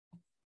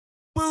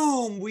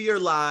Boom, we are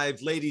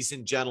live, ladies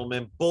and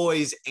gentlemen,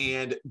 boys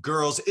and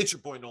girls. It's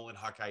your boy Nolan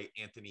Hawkeye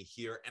Anthony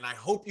here, and I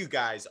hope you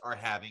guys are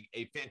having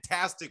a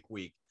fantastic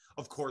week,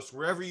 of course,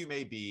 wherever you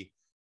may be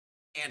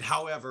and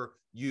however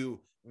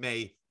you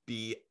may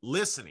be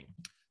listening.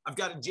 I've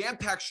got a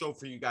jam-packed show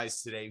for you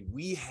guys today.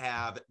 We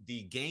have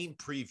the game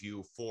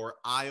preview for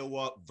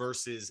Iowa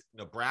versus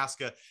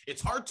Nebraska.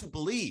 It's hard to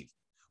believe,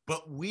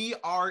 but we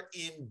are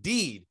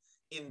indeed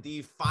in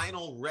the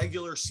final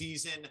regular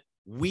season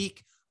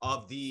week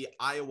of the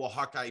Iowa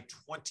Hawkeye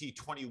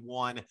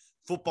 2021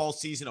 football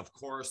season. Of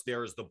course,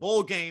 there's the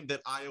bowl game that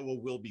Iowa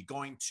will be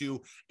going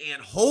to,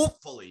 and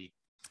hopefully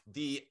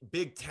the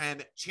Big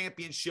Ten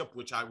championship,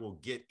 which I will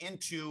get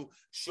into,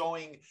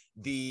 showing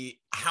the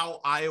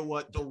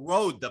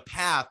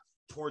path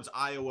towards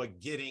Iowa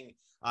getting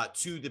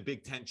to the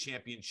Big Ten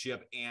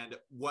championship and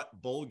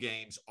what bowl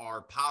games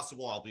are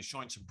possible. I'll be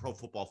showing some Pro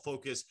Football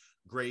Focus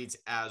grades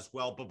as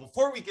well. But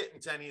before we get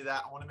into any of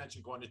that, I want to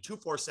mention going to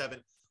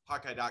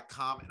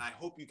 247hawkeye.com, and I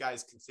hope you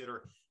guys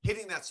consider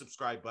hitting that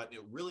subscribe button.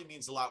 It really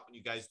means a lot when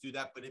you guys do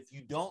that. But if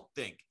you don't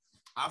think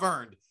I've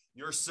earned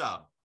your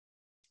sub,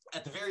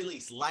 at the very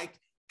least, like,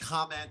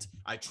 comment.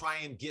 I try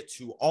and get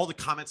to all the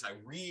comments. I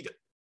read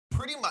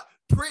pretty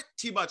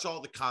much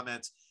all the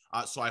comments.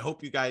 So I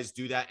hope you guys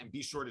do that, and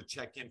be sure to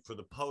check in for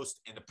the post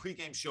and the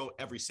pregame show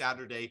every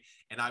Saturday.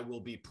 And I will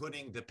be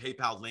putting the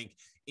PayPal link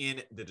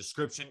in the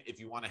description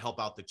if you want to help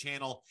out the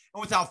channel.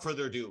 And without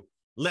further ado,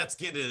 let's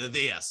get into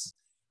this.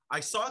 I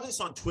saw this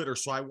on Twitter,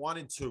 so I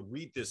wanted to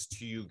read this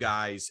to you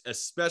guys,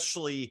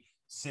 especially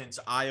since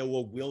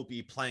Iowa will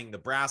be playing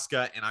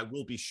Nebraska, and I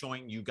will be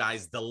showing you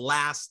guys the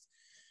last,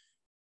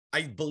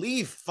 I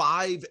believe,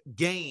 5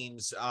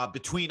 games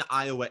between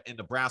Iowa and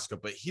Nebraska.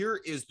 But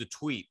here is the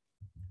tweet.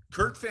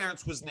 Kirk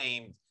Ferentz was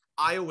named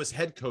Iowa's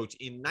head coach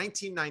in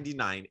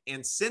 1999,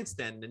 and since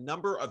then, the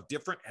number of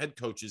different head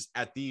coaches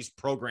at these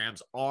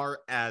programs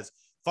are as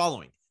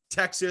following: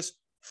 Texas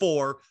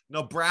 4,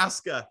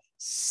 Nebraska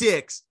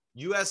 6,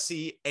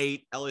 USC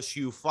 8,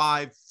 LSU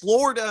 5,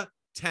 Florida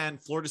 10,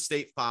 Florida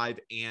State 5,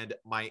 and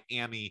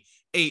Miami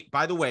 8.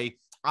 By the way,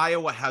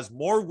 Iowa has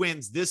more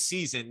wins this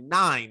season,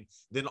 9,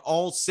 than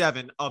all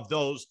 7 of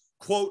those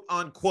quote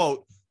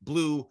unquote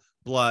blue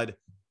blood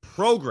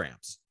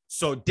programs.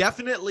 So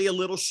definitely a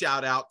little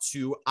shout out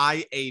to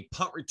IA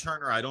punt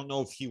returner. I don't know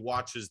if he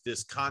watches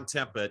this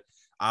content, but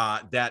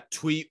that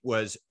tweet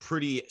was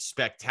pretty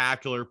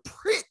spectacular.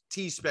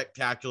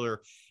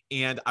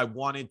 And I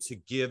wanted to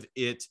give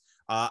it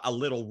a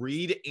little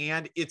read,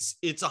 and it's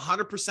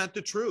 100%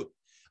 the truth.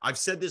 I've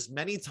said this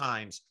many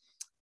times.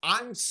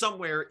 I'm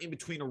somewhere in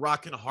between a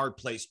rock and a hard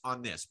place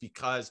on this,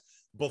 because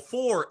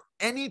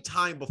any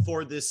time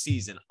before this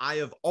season, I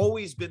have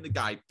always been the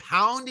guy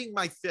pounding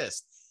my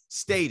fist,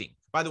 stating,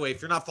 by the way,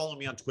 if you're not following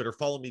me on Twitter,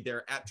 follow me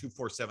there at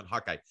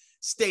 247Hawkeye,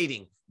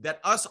 stating that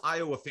us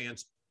Iowa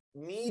fans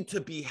need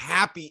to be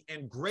happy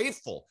and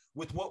grateful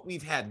with what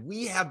we've had.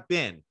 We have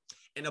been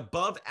an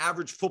above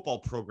average football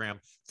program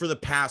for the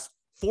past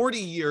 40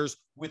 years,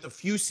 with a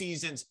few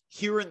seasons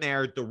here and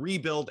there, the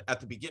rebuild at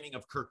the beginning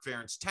of Kirk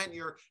Ferentz's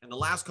tenure and the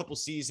last couple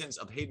seasons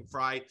of Hayden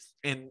Fry,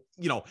 and,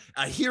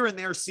 a here and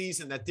there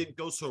season that didn't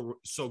go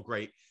so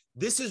great.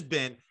 This has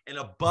been an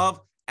above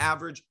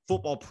average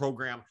football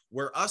program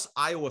where us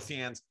Iowa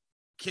fans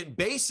can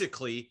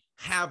basically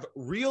have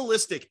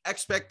realistic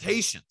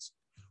expectations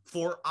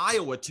for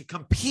Iowa to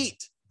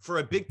compete for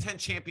a Big Ten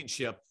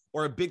championship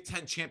or a Big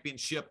Ten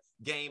championship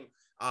game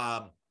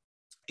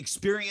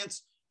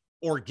experience,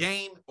 or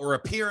game, or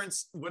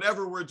appearance,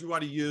 whatever word you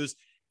want to use.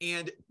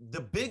 And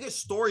the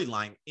biggest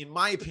storyline, in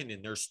my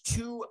opinion, there's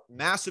 2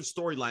 massive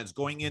storylines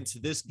going into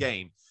this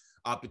game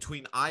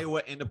between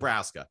Iowa and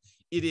Nebraska.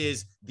 It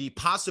is the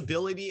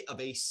possibility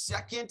of a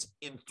second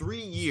in 3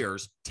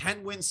 years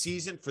 10-win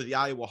season for the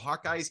Iowa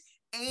Hawkeyes,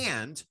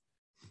 and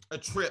a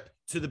trip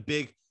to the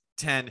Big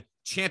Ten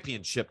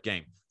championship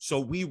game. So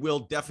we will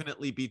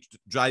definitely be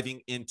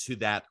driving into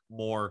that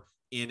more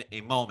in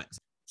a moment.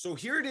 So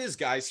here it is,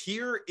 guys.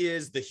 Here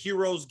is the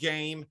Heroes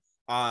game,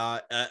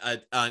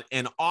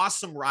 an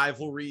awesome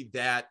rivalry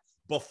that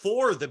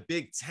before the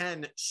Big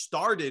Ten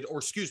started, or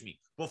excuse me,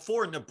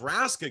 before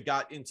Nebraska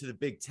got into the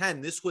Big Ten,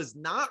 this was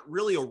not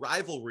really a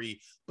rivalry,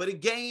 but a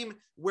game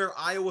where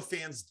Iowa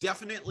fans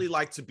definitely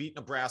like to beat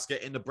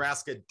Nebraska, and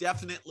Nebraska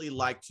definitely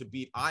like to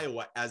beat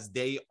Iowa, as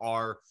they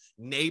are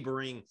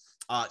neighboring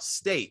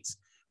states.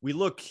 We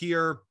look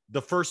here,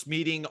 the first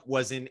meeting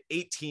was in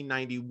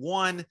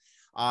 1891.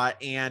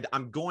 And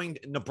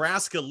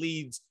Nebraska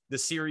leads the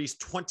series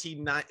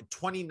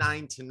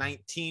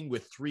 29-19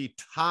 with 3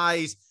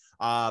 ties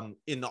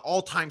in the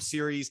all-time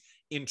series.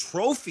 In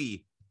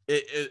trophy,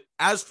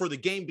 as for the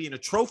game being a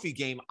trophy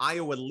game,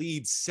 Iowa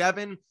leads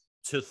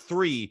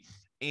 7-3.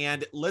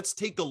 And let's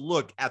take a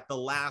look at the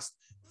last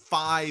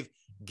 5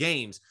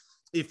 games.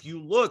 If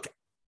you look,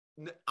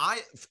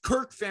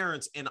 Kirk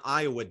Ferentz and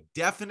Iowa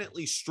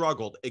definitely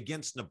struggled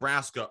against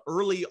Nebraska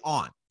early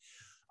on.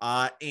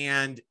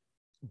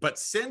 But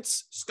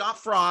since Scott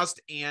Frost,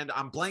 and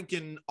I'm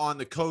blanking on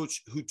the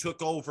coach who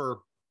took over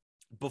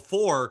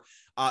before,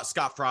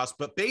 Scott Frost.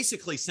 But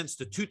basically, since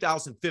the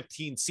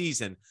 2015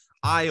 season,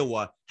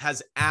 Iowa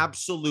has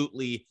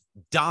absolutely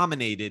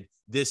dominated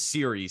this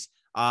series.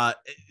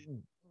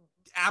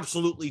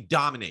 Absolutely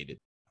dominated.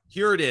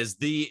 Here it is.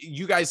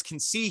 You guys can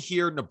see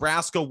here,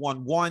 Nebraska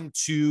won 1,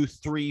 2,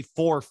 3,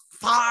 4,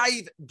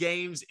 5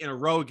 games in a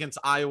row against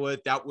Iowa.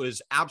 That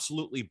was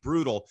absolutely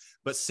brutal.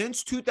 But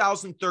since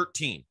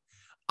 2013,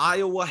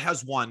 Iowa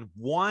has won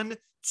 1,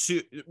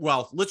 2.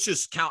 Well, let's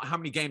just count how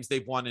many games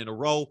they've won in a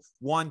row.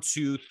 1,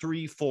 2,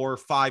 3, 4,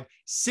 5,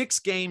 6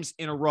 games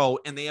in a row.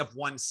 And they have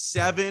won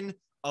 7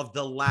 of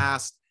the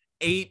last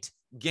 8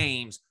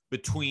 games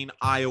between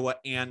Iowa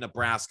and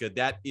Nebraska.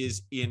 That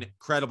is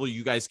incredible.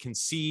 You guys can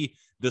see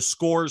the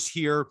scores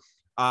here.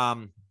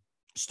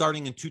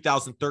 Starting in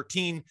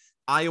 2013,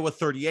 Iowa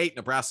 38,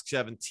 Nebraska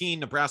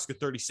 17, Nebraska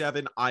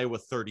 37, Iowa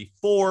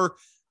 34,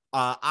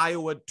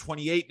 Iowa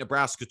 28,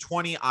 Nebraska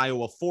 20,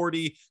 Iowa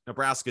 40,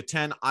 Nebraska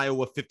 10,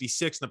 Iowa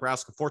 56,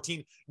 Nebraska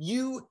 14.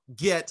 You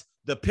get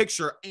the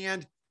picture.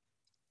 And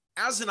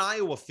as an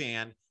Iowa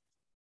fan,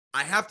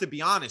 I have to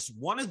be honest,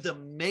 one of the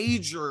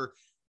major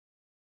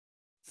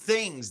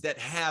things that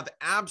have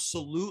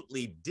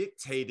absolutely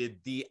dictated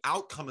the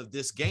outcome of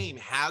this game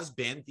has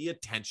been the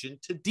attention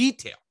to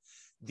detail,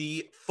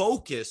 the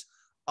focus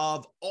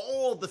of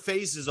all the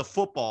phases of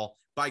football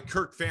by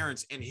Kirk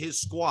Ferentz and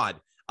his squad,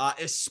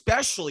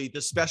 especially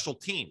the special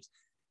teams.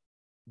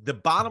 The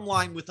bottom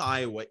line with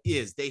Iowa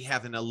is they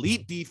have an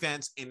elite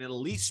defense and an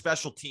elite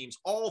special teams,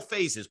 all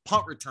phases: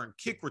 punt return,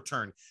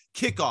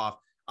 kickoff,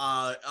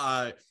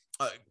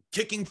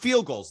 kicking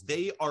field goals.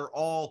 They are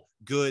all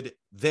good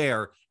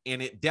there. And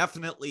it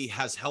definitely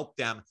has helped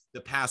them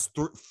the past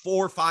 4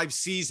 or 5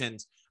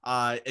 seasons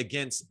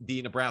against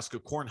the Nebraska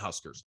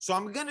Cornhuskers. So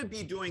I'm going to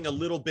be doing a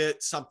little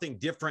bit something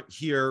different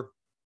here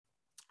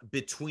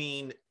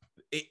within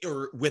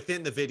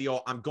the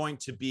video. I'm going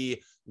to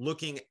be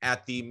looking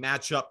at the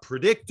matchup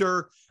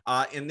predictor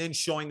and then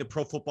showing the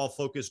Pro Football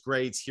Focus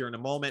grades here in a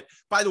moment.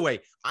 By the way,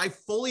 I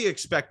fully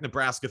expect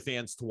Nebraska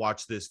fans to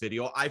watch this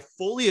video. I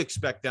fully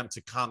expect them to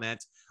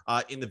comment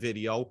in the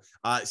video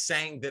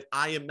saying that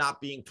I am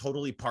not being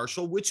totally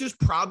partial, which is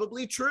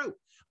probably true.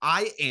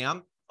 I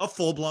am a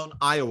full-blown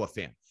Iowa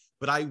fan,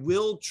 but I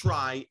will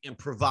try and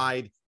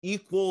provide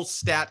equal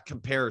stat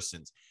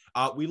comparisons.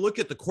 We look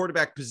at the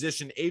quarterback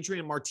position.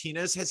 Adrian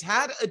Martinez has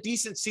had a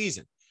decent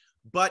season,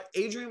 but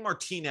Adrian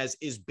Martinez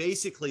is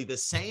basically the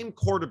same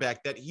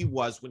quarterback that he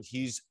was when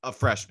he's a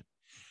freshman.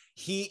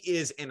 He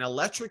is an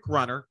electric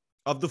runner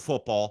of the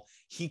football.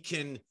 He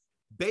can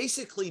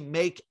basically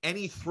make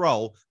any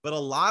throw, but a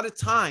lot of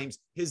times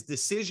his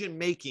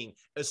decision-making,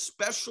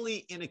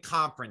 especially in a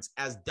conference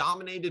as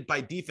dominated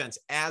by defense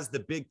as the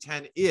Big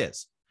Ten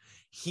is,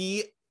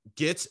 he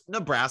gets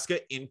Nebraska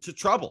into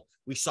trouble.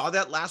 We saw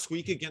that last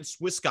week against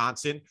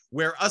Wisconsin,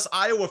 where us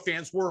Iowa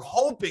fans were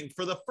hoping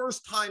for the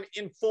first time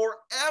in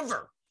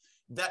forever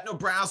that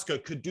Nebraska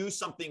could do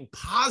something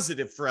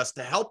positive for us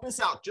to help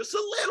us out just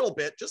a little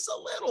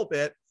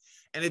bit,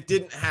 and it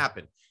didn't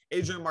happen.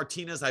 Adrian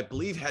Martinez, I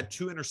believe, had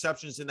 2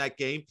 interceptions in that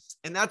game,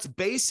 and that's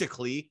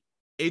basically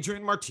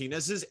Adrian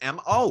Martinez's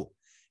MO.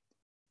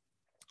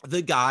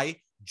 The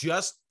guy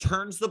just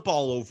turns the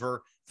ball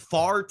over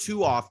far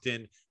too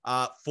often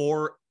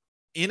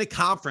in a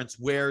conference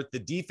where the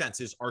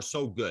defenses are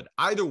so good.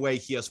 Either way,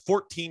 he has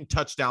 14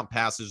 touchdown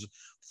passes,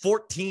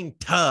 14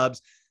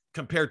 tubs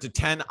compared to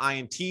 10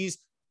 INTs.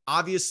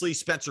 Obviously,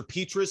 Spencer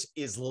Petras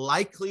is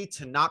likely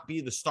to not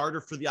be the starter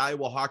for the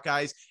Iowa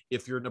Hawkeyes.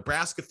 If you're a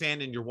Nebraska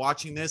fan and you're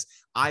watching this,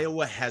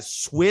 Iowa has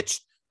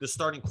switched the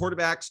starting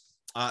quarterbacks.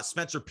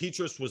 Spencer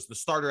Petras was the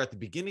starter at the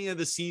beginning of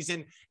the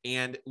season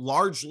and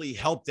largely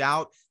helped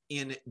out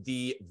in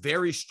the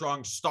very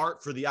strong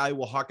start for the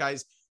Iowa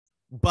Hawkeyes.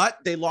 But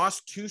they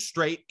lost 2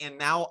 straight, and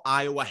now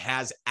Iowa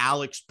has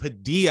Alex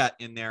Padilla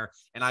in there,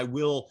 and I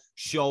will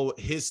show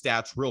his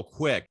stats real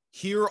quick.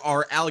 Here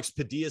are Alex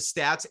Padilla's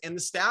stats, and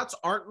the stats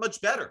aren't much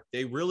better.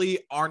 They really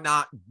are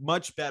not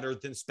much better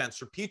than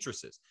Spencer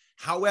Petras's.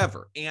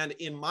 However, and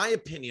in my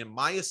opinion,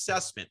 my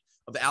assessment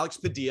of Alex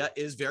Padilla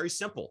is very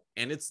simple,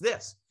 and it's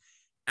this.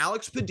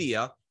 Alex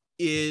Padilla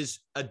is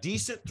a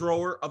decent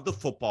thrower of the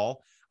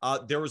football.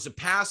 There was a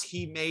pass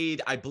he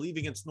made, I believe,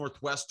 against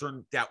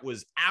Northwestern that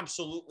was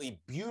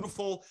absolutely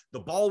beautiful. The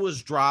ball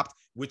was dropped,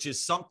 which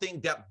is something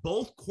that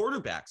both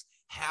quarterbacks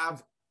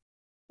have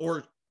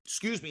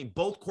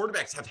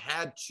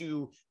had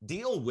to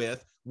deal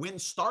with when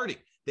starting.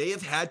 They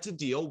have had to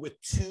deal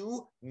with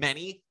too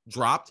many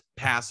dropped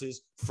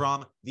passes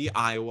from the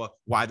Iowa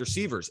wide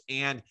receivers.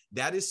 And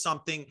that is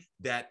something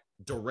that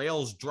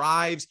derails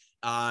drives,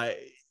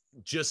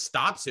 just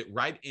stops it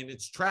right in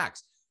its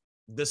tracks.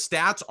 The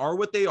stats are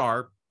what they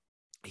are.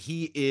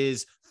 He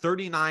is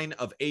 39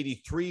 of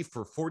 83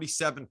 for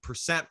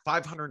 47%,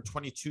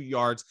 522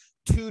 yards,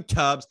 2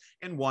 tubs,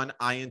 and 1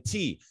 INT.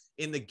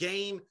 In the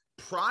game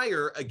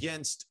prior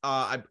against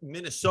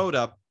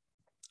Minnesota,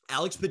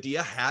 Alex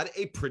Padilla had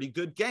a pretty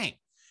good game.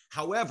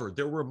 However,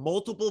 there were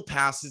multiple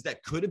passes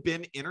that could have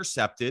been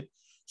intercepted.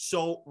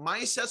 So my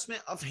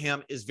assessment of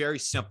him is very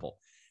simple.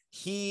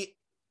 He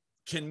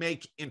can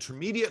make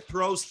intermediate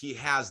throws. He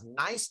has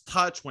nice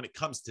touch when it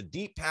comes to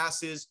deep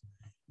passes.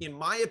 In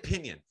my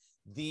opinion,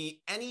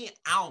 any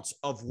ounce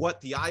of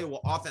what the Iowa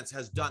offense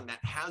has done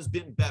that has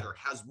been better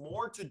has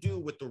more to do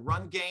with the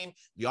run game,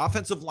 the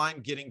offensive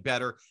line getting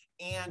better,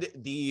 and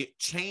the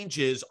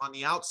changes on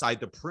the outside,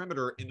 the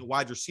perimeter in the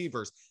wide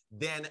receivers,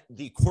 than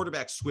the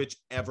quarterback switch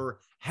ever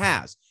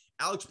has.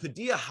 Alex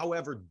Padilla,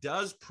 however,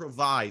 does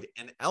provide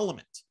an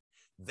element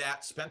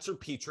that Spencer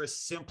Petras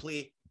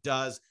simply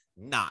does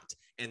not,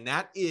 and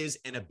that is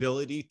an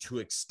ability to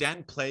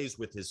extend plays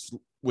with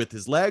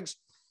his legs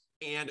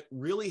and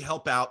really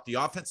help out the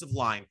offensive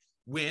line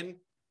when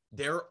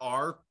there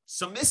are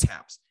some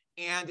mishaps.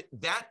 And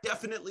that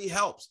definitely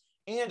helps.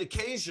 And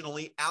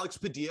occasionally, Alex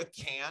Padilla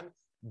can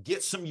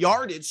get some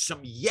yardage,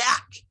 some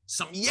yak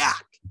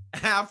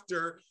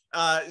after,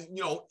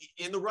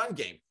 in the run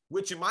game,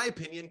 which in my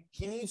opinion,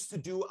 he needs to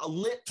do a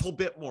little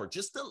bit more,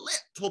 just a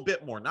little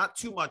bit more, not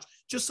too much,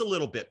 just a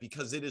little bit,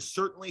 because it is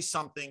certainly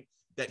something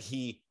that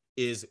he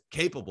is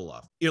capable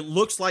of. It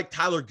looks like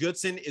Tyler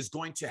Goodson is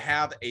going to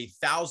have a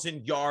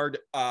 1,000-yard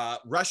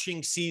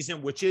rushing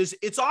season,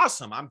 it's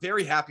awesome. I'm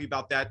very happy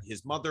about that.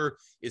 His mother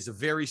is a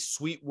very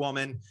sweet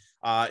woman.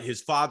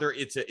 His father,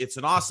 it's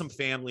an awesome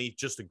family,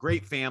 just a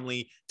great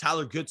family.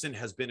 Tyler Goodson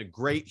has been a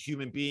great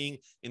human being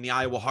in the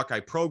Iowa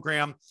Hawkeye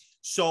program.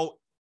 So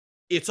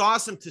it's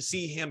awesome to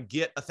see him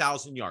get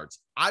 1,000 yards.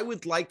 I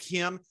would like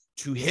him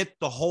to hit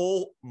the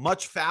hole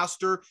much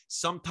faster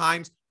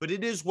sometimes, but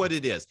it is what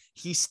it is.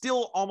 He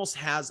still almost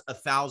has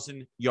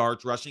 1,000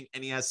 yards rushing,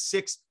 and he has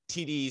 6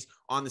 TDs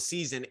on the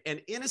season.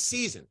 And in a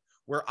season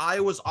where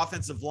Iowa's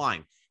offensive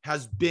line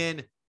has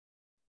been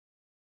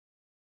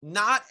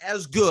not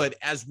as good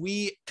as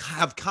we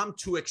have come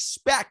to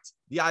expect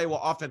the Iowa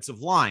offensive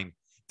line,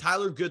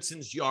 Tyler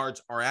Goodson's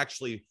yards are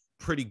actually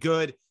pretty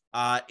good.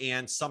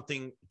 And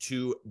something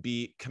to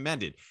be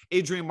commended.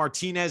 Adrian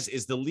Martinez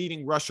is the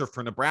leading rusher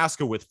for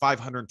Nebraska with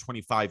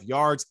 525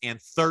 yards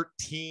and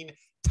 13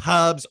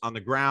 tubs on the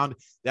ground.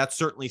 That's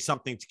certainly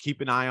something to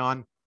keep an eye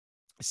on.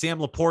 Sam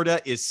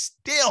Laporta is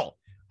still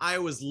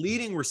Iowa's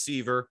leading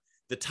receiver.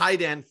 The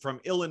tight end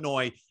from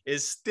Illinois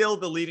is still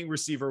the leading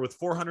receiver with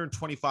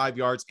 425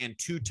 yards and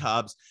 2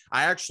 tubs.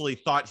 I actually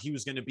thought he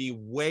was going to be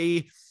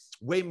way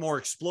more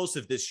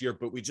explosive this year,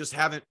 but we just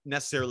haven't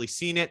necessarily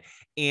seen it.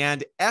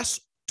 And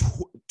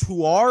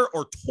Tor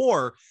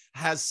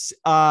has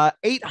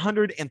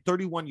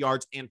 831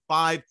 yards and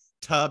 5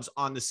 tubs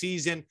on the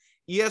season.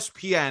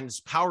 ESPN's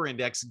Power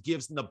Index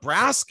gives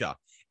Nebraska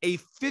a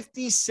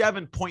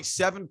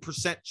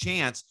 57.7%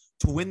 chance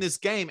to win this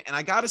game. And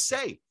I got to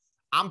say,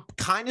 I'm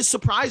kind of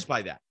surprised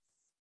by that.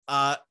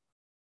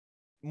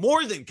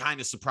 More than kind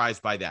of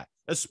surprised by that,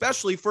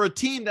 especially for a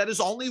team that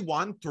has only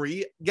won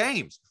 3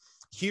 games.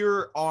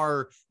 Here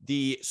are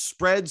the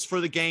spreads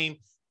for the game.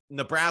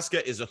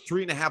 Nebraska is a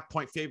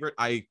 3.5-point favorite.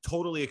 I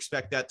totally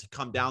expect that to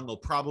come down. They'll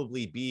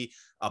probably be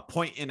a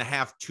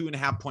 1.5,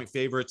 2.5-point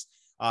favorites,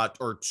 a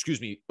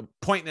 1.5,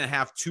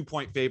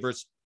 2-point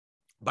favorites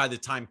by the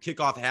time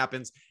kickoff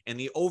happens. And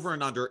the over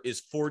and under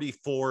is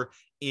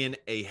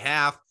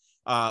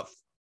 44.5.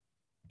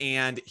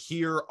 And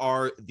here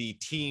are the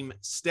team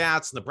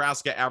stats.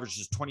 Nebraska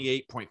averages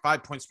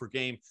 28.5 points per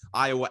game.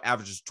 Iowa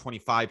averages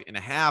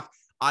 25.5.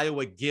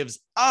 Iowa gives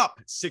up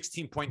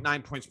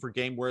 16.9 points per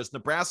game, whereas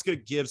Nebraska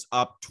gives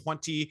up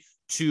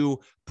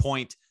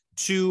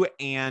 22.2.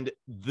 And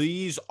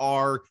these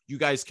are, you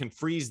guys can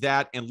freeze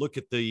that and look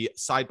at the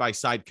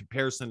side-by-side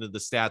comparison of the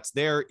stats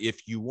there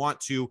if you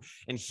want to.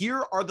 And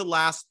here are the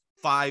last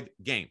 5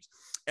 games.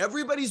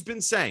 Everybody's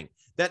been saying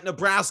that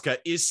Nebraska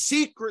is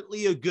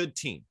secretly a good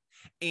team,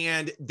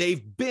 and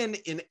they've been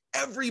in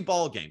every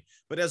ball game.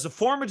 But as a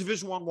former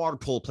Division I water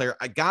polo player,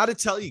 I got to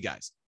tell you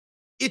guys,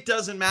 it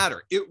doesn't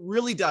matter. It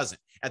really doesn't.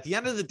 At the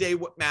end of the day,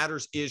 what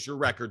matters is your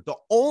record. The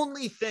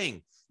only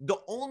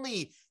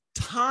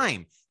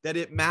time that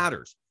it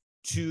matters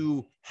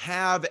to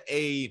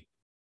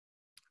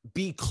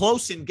be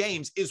close in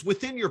games is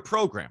within your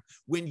program,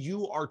 when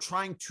you are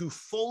trying to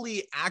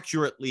fully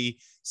accurately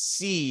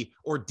see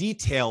or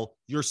detail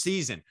your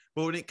season.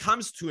 But when it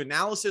comes to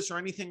analysis or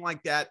anything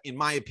like that, in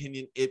my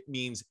opinion, it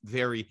means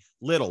very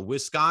little.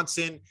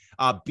 Wisconsin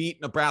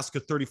beat Nebraska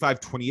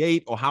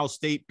 35-28. Ohio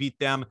State beat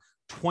them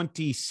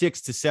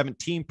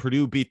 26-17.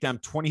 Purdue beat them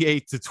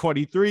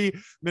 28-23.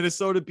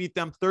 Minnesota beat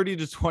them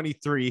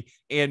 30-23,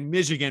 and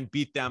Michigan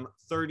beat them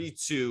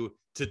 32-29.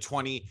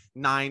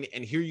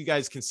 And here you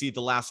guys can see the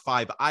last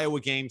 5 Iowa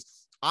games.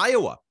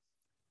 Iowa,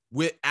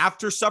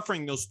 after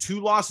suffering those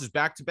 2 losses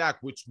back to back,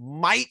 which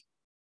might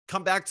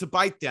come back to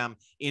bite them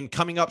in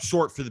coming up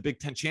short for the Big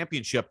Ten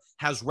championship,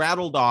 has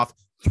rattled off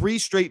 3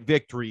 straight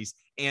victories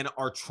and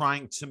are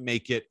trying to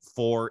make it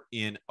 4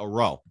 in a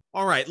row.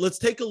 All right, let's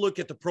take a look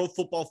at the Pro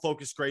Football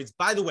Focus grades.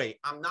 By the way,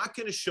 I'm not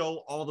going to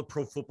show all the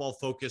Pro Football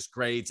Focus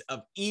grades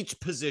of each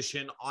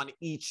position on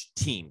each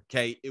team,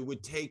 okay? It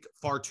would take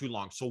far too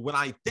long. So what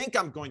I think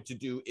I'm going to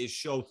do is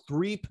show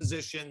 3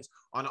 positions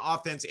on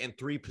offense and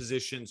 3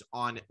 positions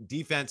on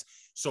defense.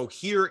 So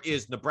here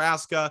is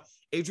Nebraska.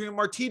 Adrian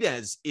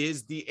Martinez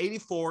is the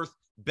 84th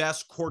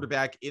best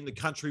quarterback in the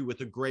country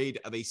with a grade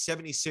of a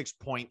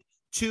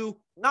 76.2.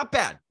 Not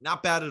bad.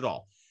 Not bad at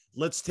all.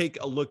 Let's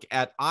take a look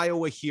at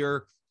Iowa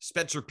here.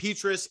 Spencer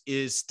Petras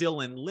is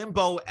still in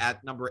limbo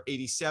at number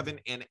 87,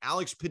 and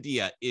Alex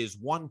Padilla is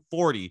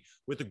 140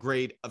 with a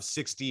grade of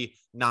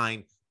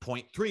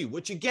 69.3,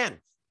 which again,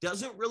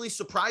 doesn't really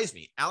surprise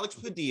me. Alex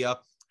Padilla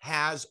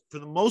has, for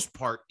the most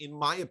part, in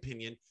my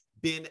opinion,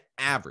 been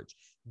average,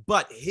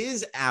 but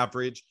his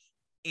average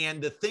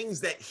and the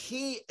things that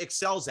he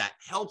excels at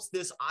helps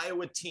this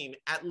Iowa team,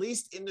 at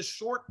least in the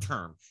short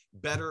term,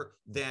 better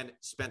than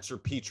Spencer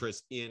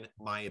Petras, in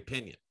my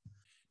opinion.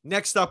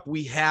 Next up,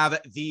 we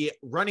have the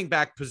running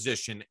back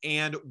position.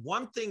 And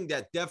one thing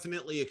that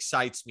definitely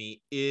excites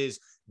me is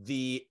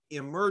the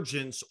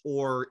emergence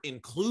or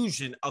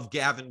inclusion of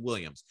Gavin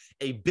Williams,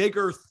 a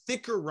bigger,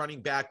 thicker running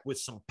back with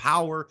some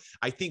power.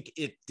 I think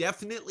it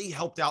definitely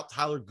helped out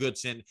Tyler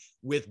Goodson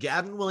with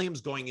Gavin Williams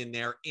going in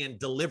there and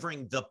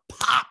delivering the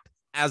pop,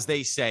 as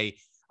they say,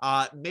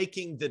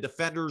 making the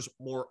defenders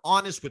more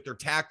honest with their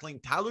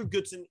tackling. Tyler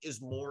Goodson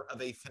is more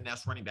of a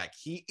finesse running back.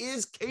 He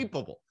is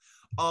capable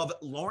of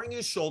lowering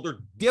his shoulder,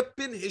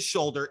 dipping his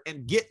shoulder,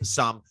 and getting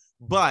some,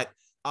 but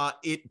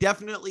it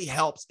definitely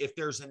helps if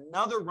there's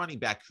another running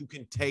back who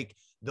can take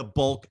the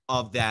bulk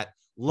of that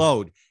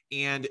load.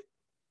 And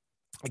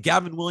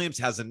Gavin Williams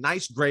has a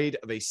nice grade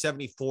of a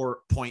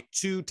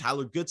 74.2.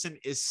 Tyler Goodson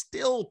is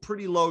still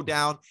pretty low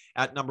down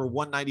at number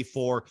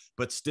 194,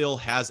 but still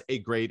has a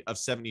grade of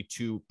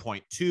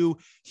 72.2.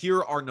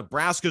 Here are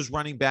Nebraska's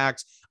running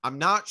backs. I'm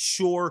not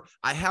sure.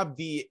 I have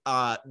the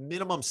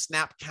minimum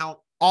snap count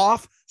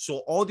off. So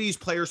all these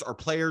players are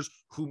players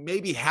who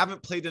maybe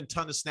haven't played a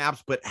ton of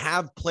snaps, but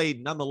have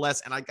played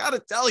nonetheless. And I got to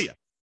tell you,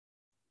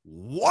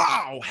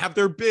 wow, have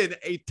there been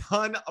a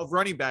ton of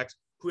running backs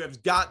who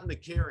have gotten the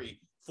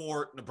carry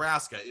for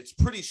Nebraska. It's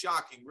pretty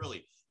shocking,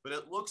 really. But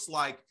it looks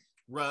like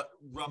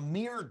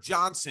Ramir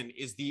Johnson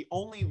is the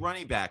only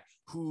running back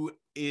who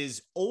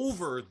is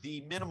over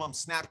the minimum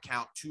snap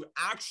count to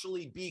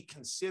actually be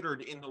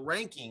considered in the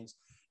rankings.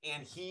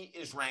 And he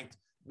is ranked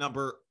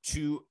number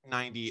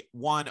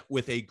 291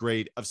 with a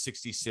grade of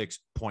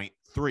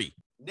 66.3.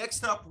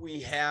 Next up, we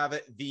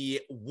have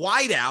the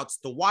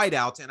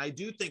wideouts, and I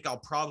do think I'll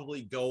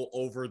probably go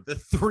over the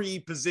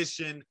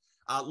 3-position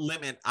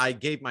limit I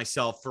gave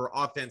myself for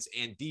offense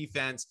and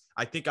defense.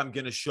 I think I'm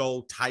going to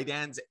show tight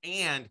ends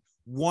and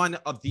one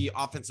of the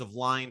offensive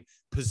line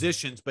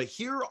positions, but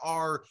here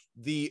are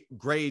the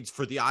grades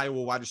for the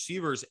Iowa wide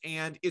receivers,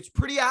 and it's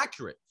pretty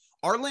accurate.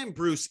 Arlen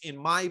Bruce, in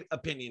my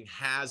opinion,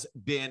 has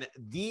been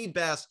the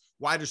best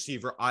wide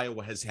receiver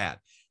Iowa has had.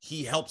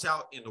 He helps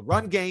out in the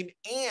run game,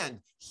 and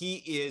he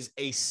is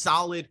a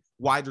solid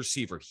wide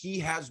receiver. He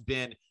has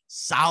been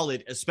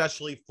solid,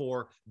 especially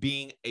for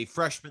being a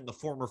freshman, the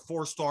former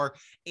 4-star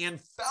and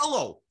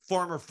fellow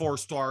former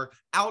 4-star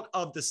out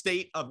of the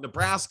state of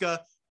Nebraska,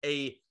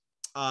 a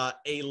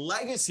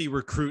legacy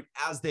recruit,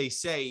 as they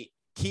say,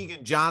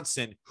 Keegan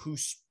Johnson, who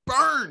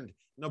spurned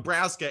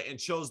Nebraska and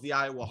chose the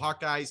Iowa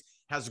Hawkeyes,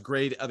 has a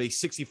grade of a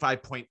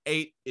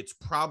 65.8. It's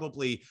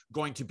probably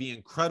going to be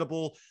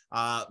incredible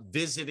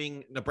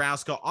visiting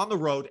Nebraska on the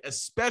road,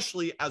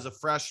 especially as a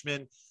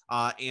freshman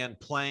and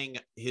playing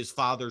his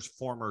father's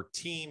former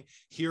team.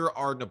 Here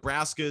are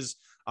Nebraska's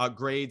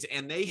grades,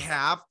 and they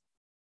have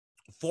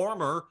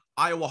former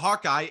Iowa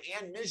Hawkeye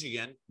and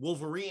Michigan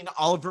Wolverine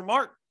Oliver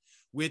Martin,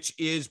 which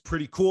is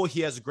pretty cool.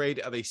 He has a grade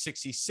of a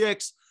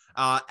 66.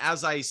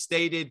 As I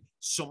stated,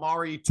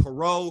 Somari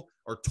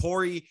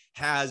Tori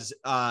has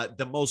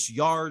the most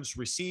yards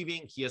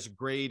receiving. He has a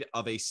grade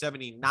of a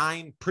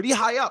 79, pretty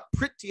high up.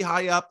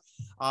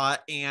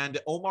 And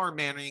Omar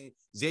Manning,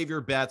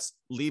 Xavier Betts,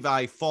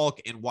 Levi Falk,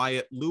 and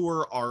Wyatt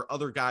Luer are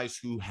other guys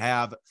who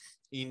have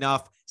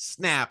enough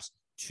snaps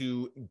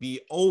to be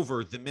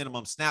over the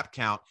minimum snap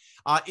count.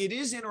 It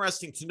is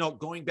interesting to note,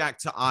 going back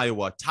to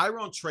Iowa,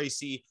 Tyrone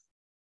Tracy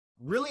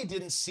really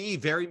didn't see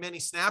very many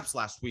snaps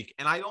last week,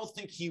 and I don't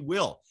think he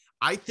will.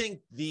 I think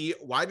the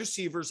wide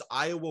receivers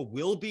Iowa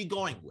will be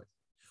going with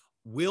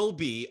will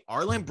be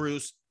Arlen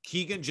Bruce,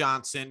 Keegan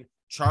Johnson,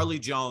 Charlie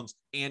Jones,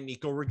 and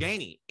Nico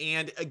Reganey.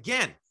 And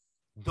again,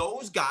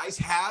 those guys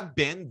have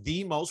been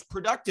the most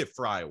productive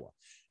for Iowa.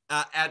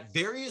 At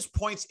various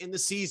points in the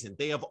season,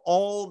 they have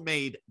all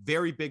made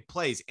very big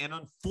plays. And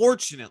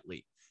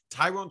unfortunately,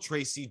 Tyrone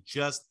Tracy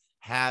just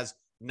has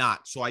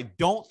not. So I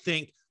don't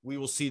think we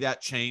will see that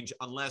change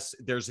unless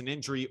there's an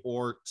injury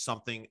or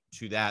something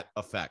to that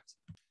effect.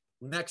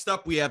 Next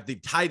up, we have the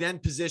tight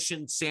end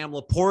position. Sam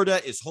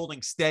Laporta is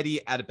holding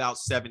steady at about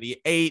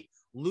 78.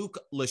 Luke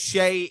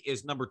Lachey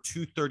is number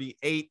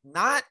 238,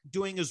 not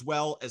doing as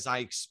well as I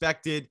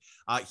expected.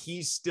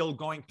 He's still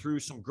going through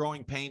some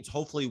growing pains.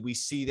 Hopefully we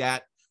see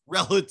that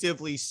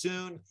relatively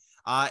soon.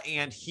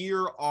 And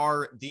here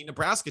are the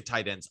Nebraska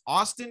tight ends,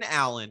 Austin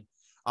Allen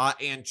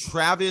and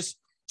Travis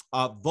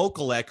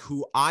Vokalek,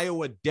 who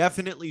Iowa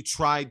definitely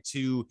tried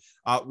to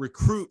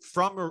recruit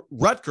from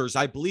Rutgers.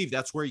 I believe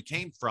that's where he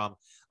came from.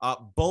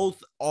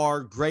 Both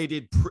are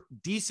graded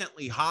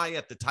decently high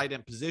at the tight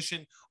end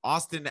position.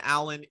 Austin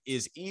Allen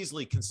is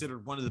easily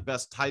considered one of the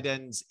best tight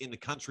ends in the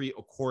country,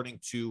 according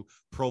to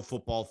Pro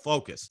Football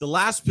Focus. The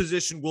last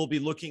position we'll be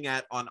looking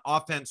at on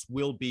offense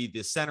will be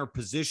the center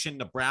position.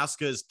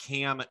 Nebraska's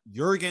Cam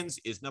Jurgens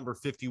is number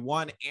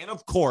 51. And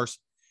of course,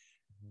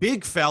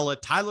 big fella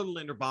Tyler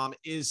Linderbaum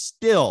is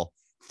still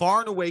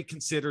far and away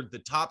considered the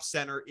top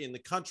center in the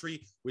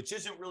country, which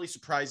isn't really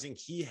surprising.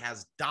 He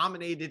has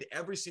dominated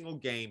every single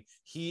game.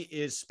 He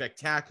is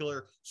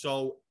spectacular.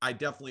 So I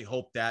definitely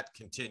hope that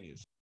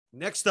continues.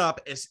 Next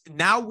up is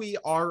now we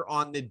are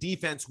on the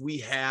defense. We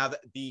have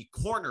the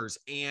corners,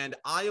 and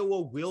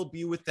Iowa will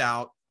be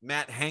without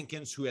Matt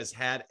Hankins, who has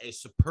had a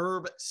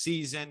superb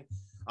season,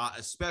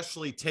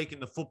 especially taking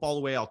the football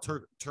away. I'll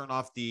turn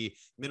off the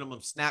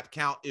minimum snap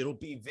count. It'll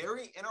be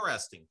very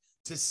interesting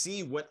to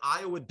see what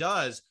Iowa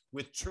does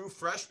with true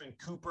freshman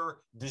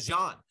Cooper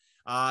DeJean.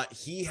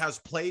 He has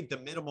played the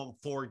minimum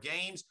 4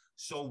 games,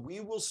 so we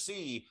will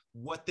see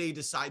what they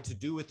decide to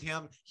do with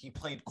him. He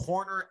played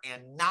corner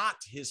and not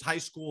his high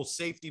school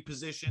safety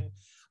position,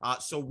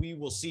 so we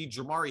will see.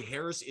 Jamari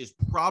Harris is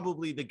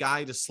probably the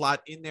guy to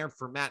slot in there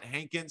for Matt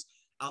Hankins,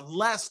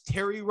 unless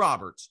Terry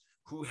Roberts,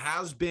 who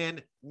has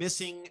been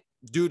missing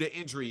due to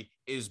injury,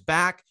 is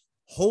back.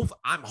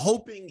 I'm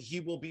hoping he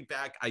will be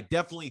back. I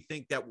definitely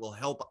think that will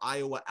help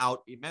Iowa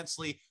out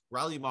immensely.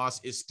 Riley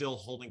Moss is still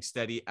holding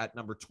steady at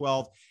number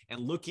 12.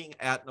 And looking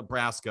at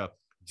Nebraska,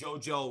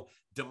 JoJo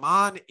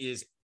Damon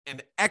is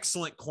an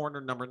excellent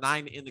corner, number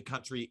 9 in the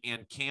country,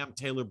 and Cam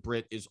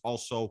Taylor-Britt is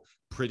also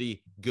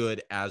pretty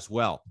good as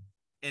well.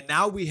 And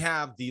now we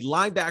have the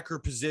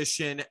linebacker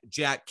position.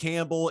 Jack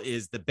Campbell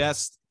is the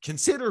best,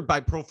 considered by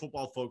Pro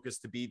Football Focus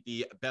to be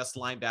the best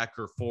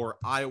linebacker for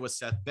Iowa.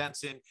 Seth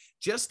Benson.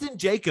 Justin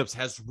Jacobs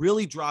has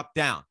really dropped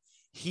down.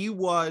 He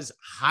was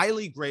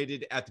highly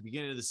graded at the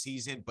beginning of the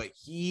season, but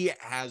he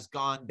has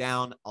gone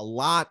down a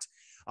lot.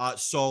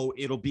 So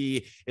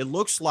it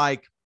looks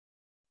like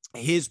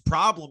his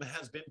problem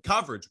has been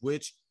coverage,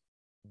 which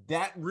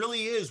that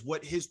really is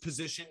what his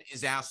position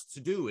is asked to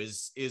do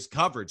is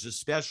coverage,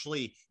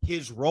 especially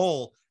his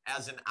role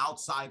as an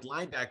outside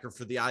linebacker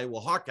for the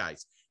Iowa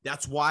Hawkeyes.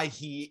 That's why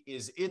he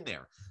is in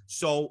there.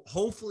 So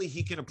hopefully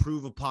he can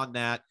improve upon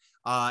that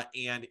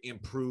and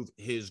improve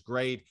his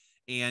grade.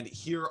 And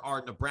here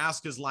are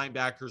Nebraska's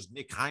linebackers.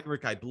 Nick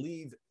Heinrich, I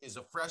believe, is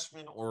a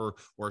freshman or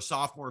a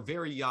sophomore,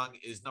 very young,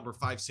 is number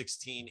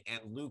 516.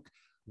 And Luke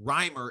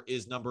Reimer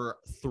is number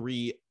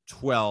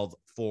 312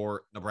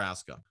 for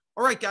Nebraska.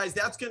 All right, guys,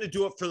 that's going to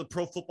do it for the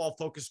Pro Football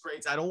Focus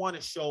grades. I don't want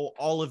to show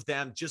all of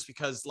them just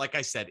because, like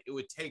I said, it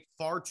would take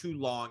far too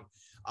long.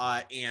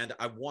 And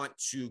I want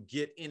to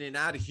get in and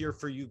out of here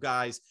for you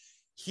guys.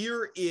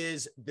 Here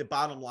is the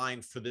bottom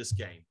line for this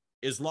game.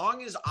 As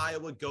long as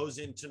Iowa goes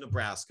into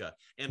Nebraska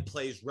and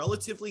plays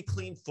relatively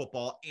clean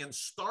football and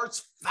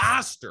starts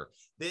faster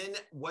than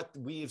what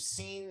we've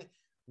seen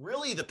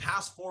really the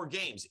past 4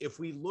 games. If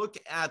we look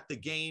at the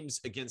games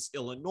against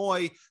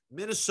Illinois,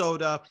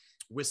 Minnesota,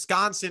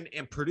 Wisconsin,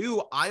 and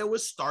Purdue, Iowa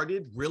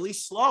started really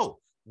slow,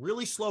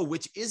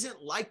 which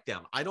isn't like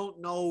them. I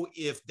don't know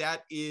if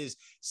that is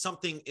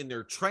something in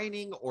their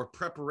training or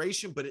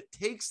preparation, but it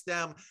takes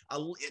them a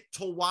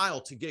little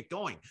while to get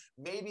going.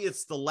 Maybe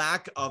it's the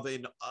lack of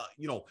an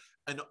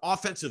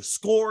offensive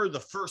score, the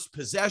first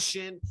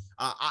possession.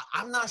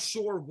 I'm not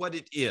sure what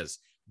it is,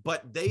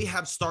 but they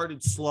have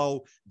started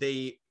slow.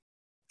 They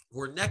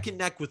were neck and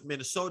neck with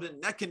Minnesota,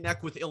 neck and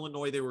neck with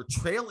Illinois. They were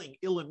trailing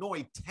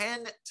Illinois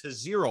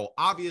 10-0.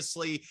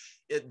 Obviously,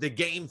 the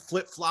game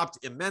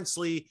flip-flopped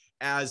immensely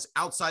as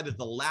outside of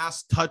the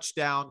last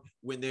touchdown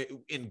when they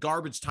in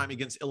garbage time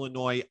against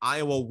Illinois,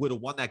 Iowa would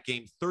have won that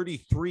game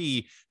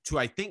 33 to,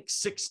 I think,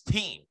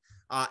 16.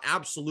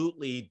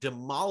 Absolutely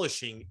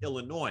demolishing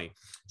Illinois.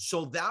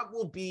 So that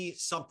will be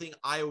something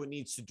Iowa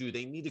needs to do.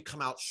 They need to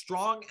come out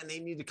strong and they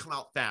need to come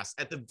out fast.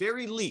 At the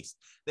very least,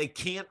 they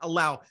can't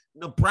allow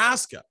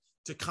Nebraska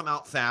to come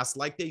out fast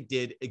like they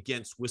did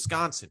against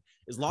Wisconsin.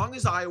 As long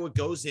as Iowa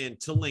goes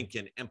into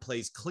Lincoln and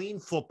plays clean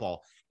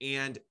football,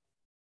 and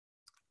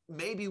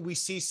maybe we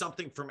see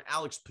something from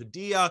Alex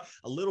Padilla,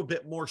 a little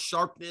bit more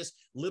sharpness,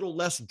 a little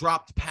less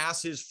dropped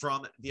passes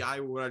from the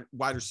Iowa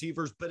wide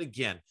receivers. But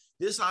again,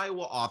 this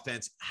Iowa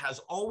offense has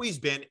always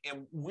been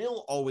and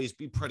will always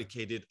be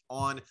predicated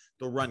on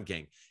the run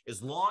game.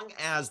 As long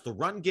as the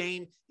run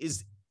game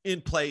is in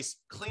place,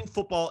 clean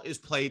football is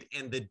played,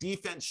 and the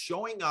defense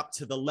showing up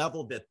to the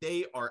level that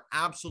they are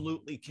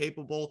absolutely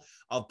capable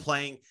of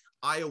playing,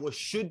 Iowa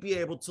should be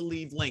able to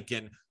leave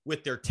Lincoln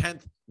with their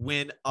 10th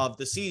win of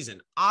the season.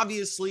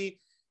 Obviously,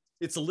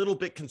 it's a little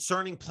bit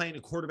concerning playing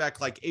a quarterback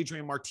like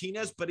Adrian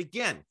Martinez, but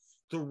again,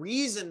 the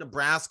reason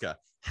Nebraska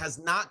has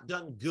not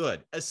done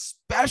good,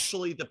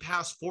 especially the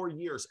past 4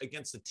 years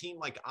against a team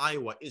like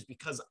Iowa, is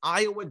because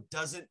Iowa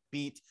doesn't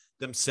beat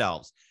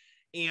themselves.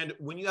 And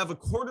when you have a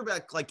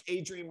quarterback like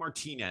Adrian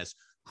Martinez,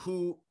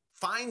 who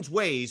finds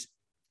ways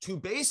to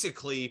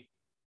basically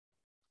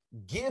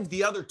give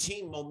the other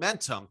team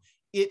momentum,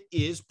 it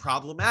is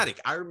problematic.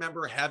 I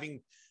remember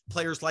having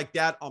players like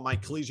that on my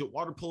collegiate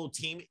water polo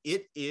team.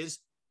 It is,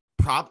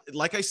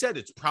 like I said,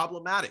 it's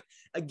problematic.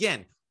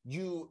 Again,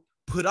 you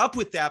put up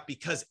with that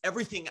because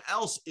everything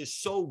else is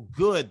so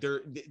good.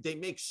 They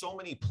make so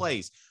many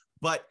plays,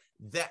 but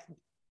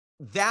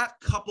that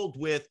coupled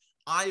with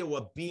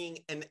Iowa being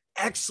an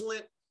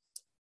excellent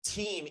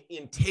team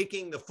in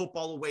taking the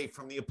football away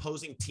from the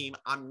opposing team,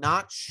 I'm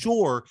not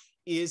sure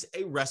is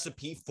a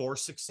recipe for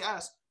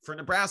success for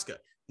Nebraska.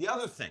 The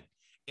other thing,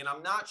 and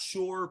I'm not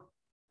sure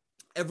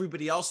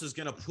everybody else is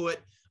going to put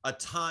a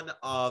ton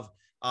of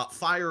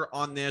fire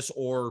on this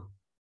or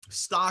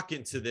stock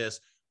into this,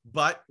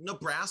 but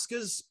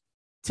Nebraska's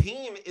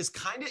team is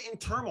kind of in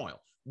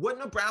turmoil. What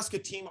Nebraska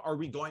team are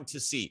we going to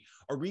see?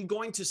 Are we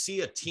going to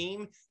see a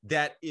team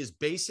that is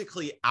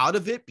basically out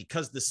of it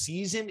because the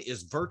season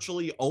is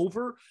virtually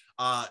over?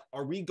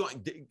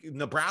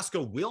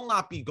 Nebraska will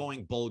not be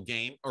going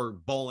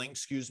bowling,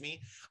 excuse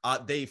me.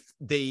 They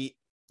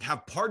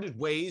have parted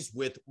ways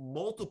with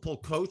multiple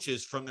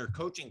coaches from their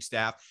coaching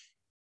staff.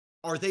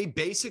 Are they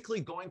basically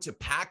going to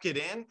pack it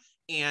in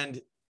and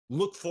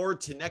look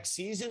forward to next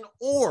season?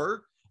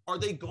 Or are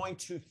they going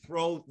to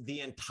throw the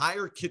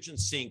entire kitchen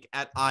sink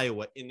at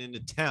Iowa in an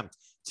attempt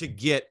to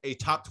get a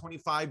top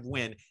 25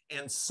 win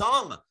and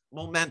some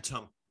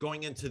momentum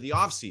going into the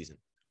offseason?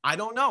 I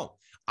don't know.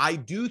 I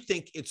do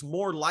think it's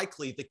more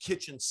likely the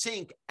kitchen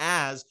sink,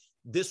 as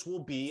this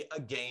will be a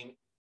game,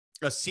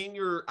 a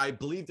senior. I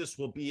believe this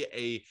will be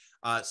a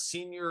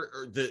senior,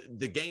 or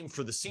the game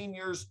for the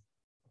seniors,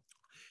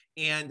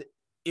 and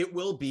it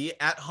will be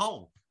at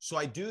home. So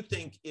I do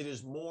think it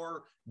is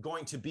more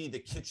going to be the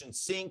kitchen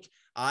sink.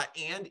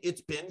 And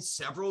it's been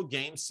several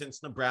games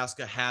since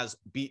Nebraska has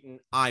beaten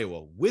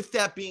Iowa. With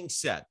that being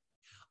said,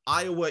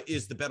 Iowa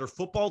is the better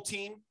football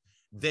team.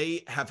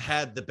 They have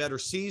had the better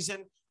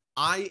season.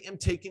 I am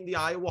taking the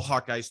Iowa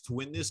Hawkeyes to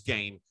win this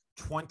game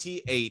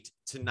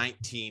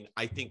 28-19.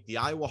 I think the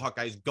Iowa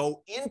Hawkeyes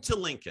go into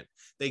Lincoln.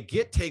 They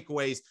get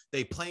takeaways,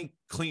 they play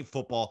clean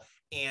football,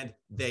 and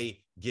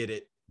they get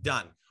it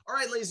done. All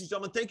right, ladies and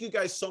gentlemen, thank you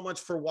guys so much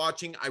for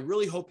watching. I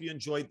really hope you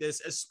enjoyed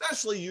this,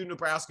 especially you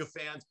Nebraska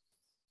fans.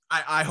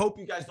 I hope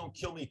you guys don't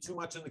kill me too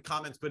much in the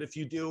comments, but if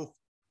you do,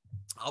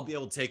 I'll be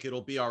able to take it. It'll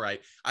be all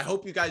right. I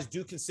hope you guys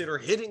do consider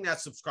hitting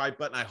that subscribe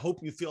button. I hope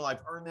you feel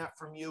I've earned that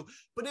from you.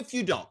 But if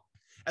you don't,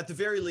 at the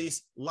very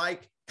least,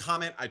 like,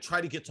 comment. I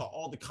try to get to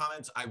all the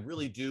comments. I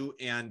really do.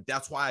 And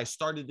that's why I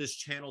started this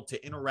channel,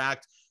 to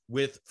interact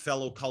with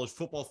fellow college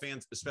football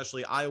fans,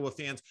 especially Iowa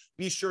fans.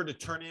 Be sure to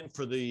tune in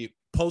for the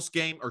post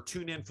game and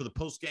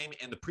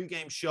the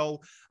pregame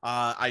show.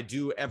 I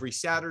do every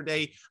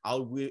Saturday.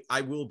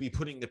 I will be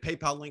putting the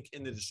PayPal link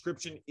in the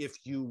description if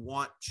you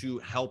want to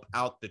help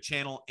out the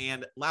channel.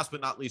 And last but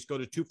not least, go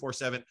to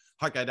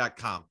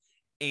 247hawkeye.com.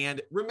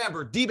 And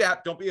remember,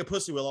 DBAP, don't be a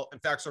pussy willow.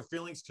 And facts are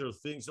feelings till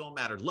feelings don't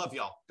matter. Love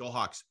y'all. Go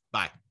Hawks.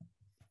 Bye.